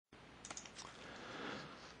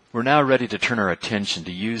We're now ready to turn our attention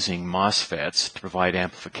to using MOSFETs to provide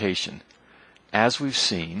amplification. As we've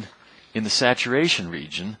seen, in the saturation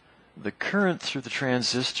region, the current through the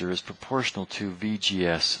transistor is proportional to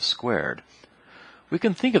VGS squared. We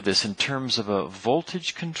can think of this in terms of a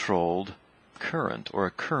voltage-controlled current, or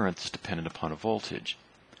a current that's dependent upon a voltage.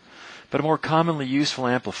 But a more commonly useful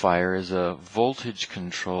amplifier is a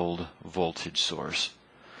voltage-controlled voltage source.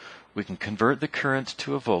 We can convert the current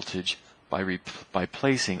to a voltage by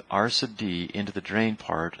placing R sub D into the drain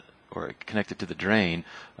part, or connected to the drain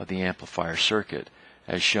of the amplifier circuit,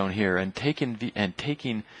 as shown here, and taking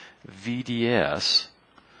VDS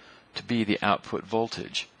to be the output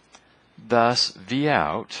voltage. Thus,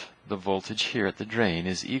 Vout, the voltage here at the drain,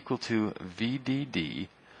 is equal to VDD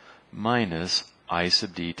minus I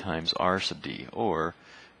sub D times R sub D, or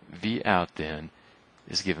Vout then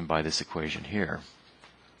is given by this equation here.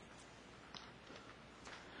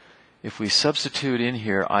 If we substitute in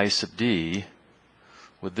here I sub D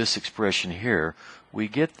with this expression here, we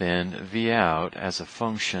get then Vout as a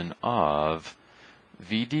function of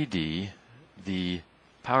VDD, the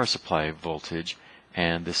power supply voltage,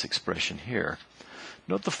 and this expression here.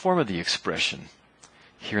 Note the form of the expression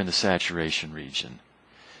here in the saturation region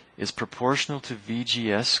is proportional to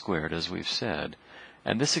VGS squared, as we've said,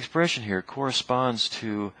 and this expression here corresponds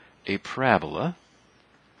to a parabola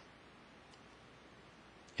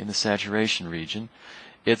in the saturation region.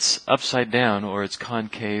 It's upside down, or it's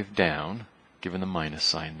concave down, given the minus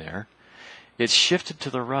sign there. It's shifted to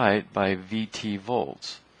the right by VT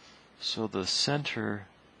volts. So the center,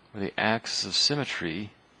 or the axis of symmetry,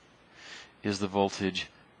 is the voltage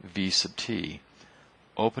V sub T,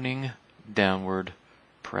 opening downward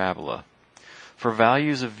parabola. For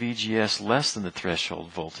values of VGS less than the threshold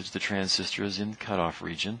voltage, the transistor is in cutoff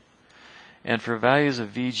region. And for values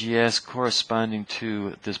of VGS corresponding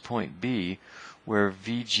to this point B, where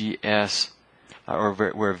VGS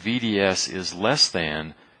where VDS is less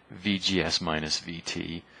than VGS minus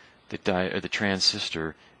VT, the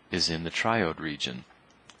transistor is in the triode region.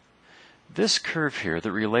 This curve here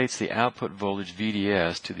that relates the output voltage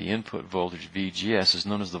VDS to the input voltage VGS is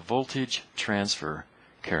known as the voltage transfer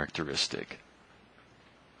characteristic.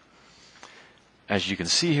 As you can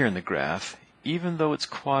see here in the graph, even though it's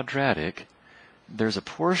quadratic, there's a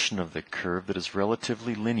portion of the curve that is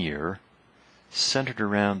relatively linear, centered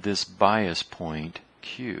around this bias point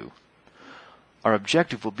Q. Our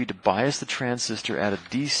objective will be to bias the transistor at a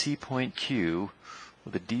DC point Q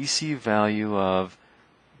with a DC value of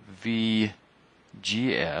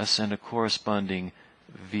VGS and a corresponding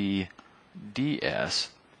VDS,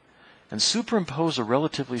 and superimpose a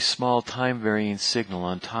relatively small time-varying signal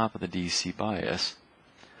on top of the DC bias.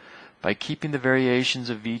 By keeping the variations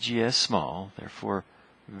of VGS small, therefore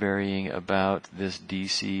varying about this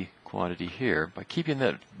DC quantity here, by keeping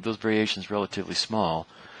those variations relatively small,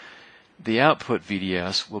 the output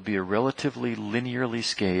VDS will be a relatively linearly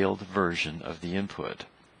scaled version of the input.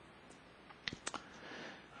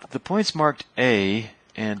 The points marked A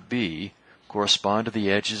and B correspond to the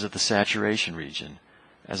edges of the saturation region.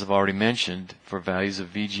 As I've already mentioned, for values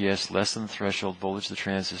of VGS less than the threshold voltage, the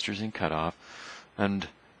transistor is in cutoff, and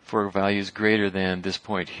for values greater than this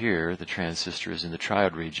point here, the transistor is in the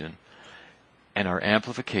triode region, and our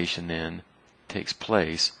amplification then takes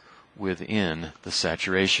place within the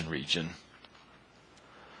saturation region.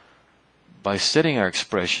 By setting our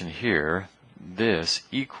expression here, this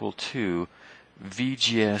equal to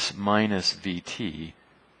VGS minus VT,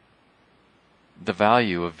 the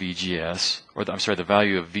value of VGS, or the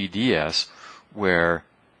value of VDS, where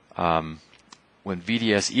when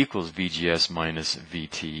VDS equals VGS minus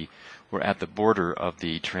VT, we're at the border of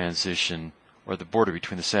the transition, or the border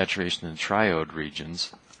between the saturation and the triode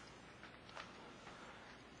regions.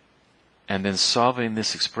 And then solving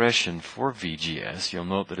this expression for VGS, you'll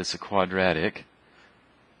note that it's a quadratic,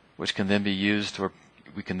 which can then be used, or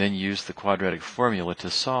we can then use the quadratic formula to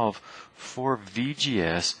solve for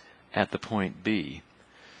VGS at the point B.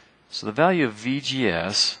 So the value of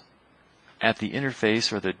VGS at the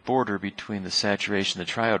interface, or the border between the saturation and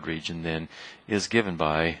the triode region, then is given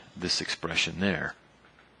by this expression there.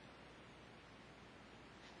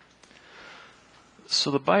 So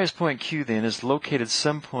the bias point Q then is located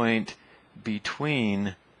some point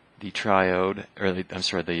between the triode, or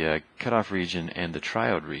the cutoff region and the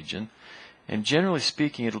triode region, and generally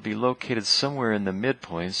speaking it'll be located somewhere in the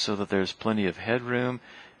midpoint so that there's plenty of headroom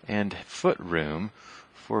and foot room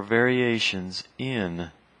for variations in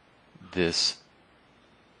this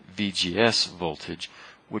VGS voltage,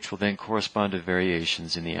 which will then correspond to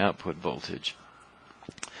variations in the output voltage.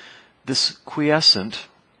 This quiescent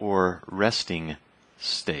or resting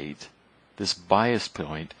state this bias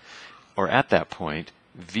point, or at that point,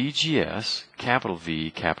 VGS, capital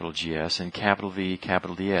V, capital GS, and capital V,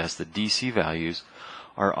 capital DS, the DC values,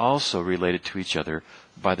 are also related to each other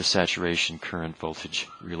by the saturation current voltage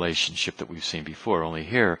relationship that we've seen before. Only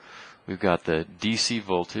here, we've got the DC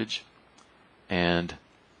voltage and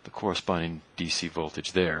the corresponding DC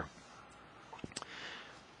voltage there.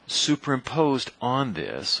 Superimposed on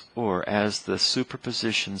this, or as the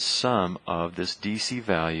superposition sum of this DC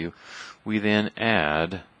value, we then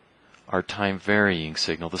add our time varying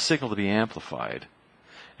signal, the signal to be amplified.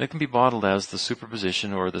 And it can be modeled as the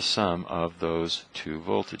superposition or the sum of those two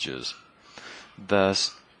voltages.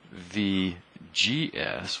 Thus,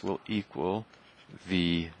 VGS will equal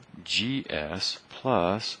VGS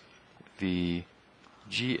plus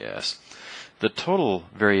VGS. The total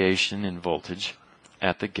variation in voltage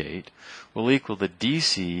at the gate will equal the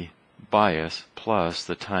DC bias plus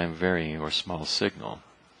the time varying or small signal.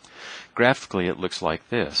 Graphically, it looks like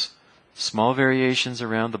this. Small variations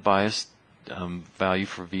around the bias value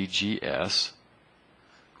for VGS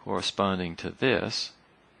corresponding to this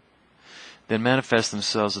then manifest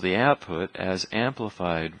themselves at the output as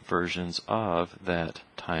amplified versions of that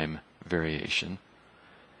time variation.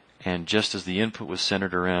 And just as the input was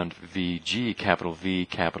centered around VG, capital V,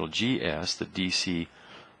 capital GS, the DC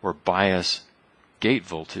or bias gate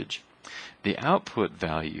voltage, the output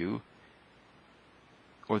value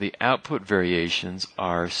or the output variations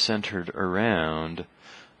are centered around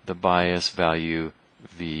the bias value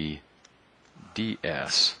VDS.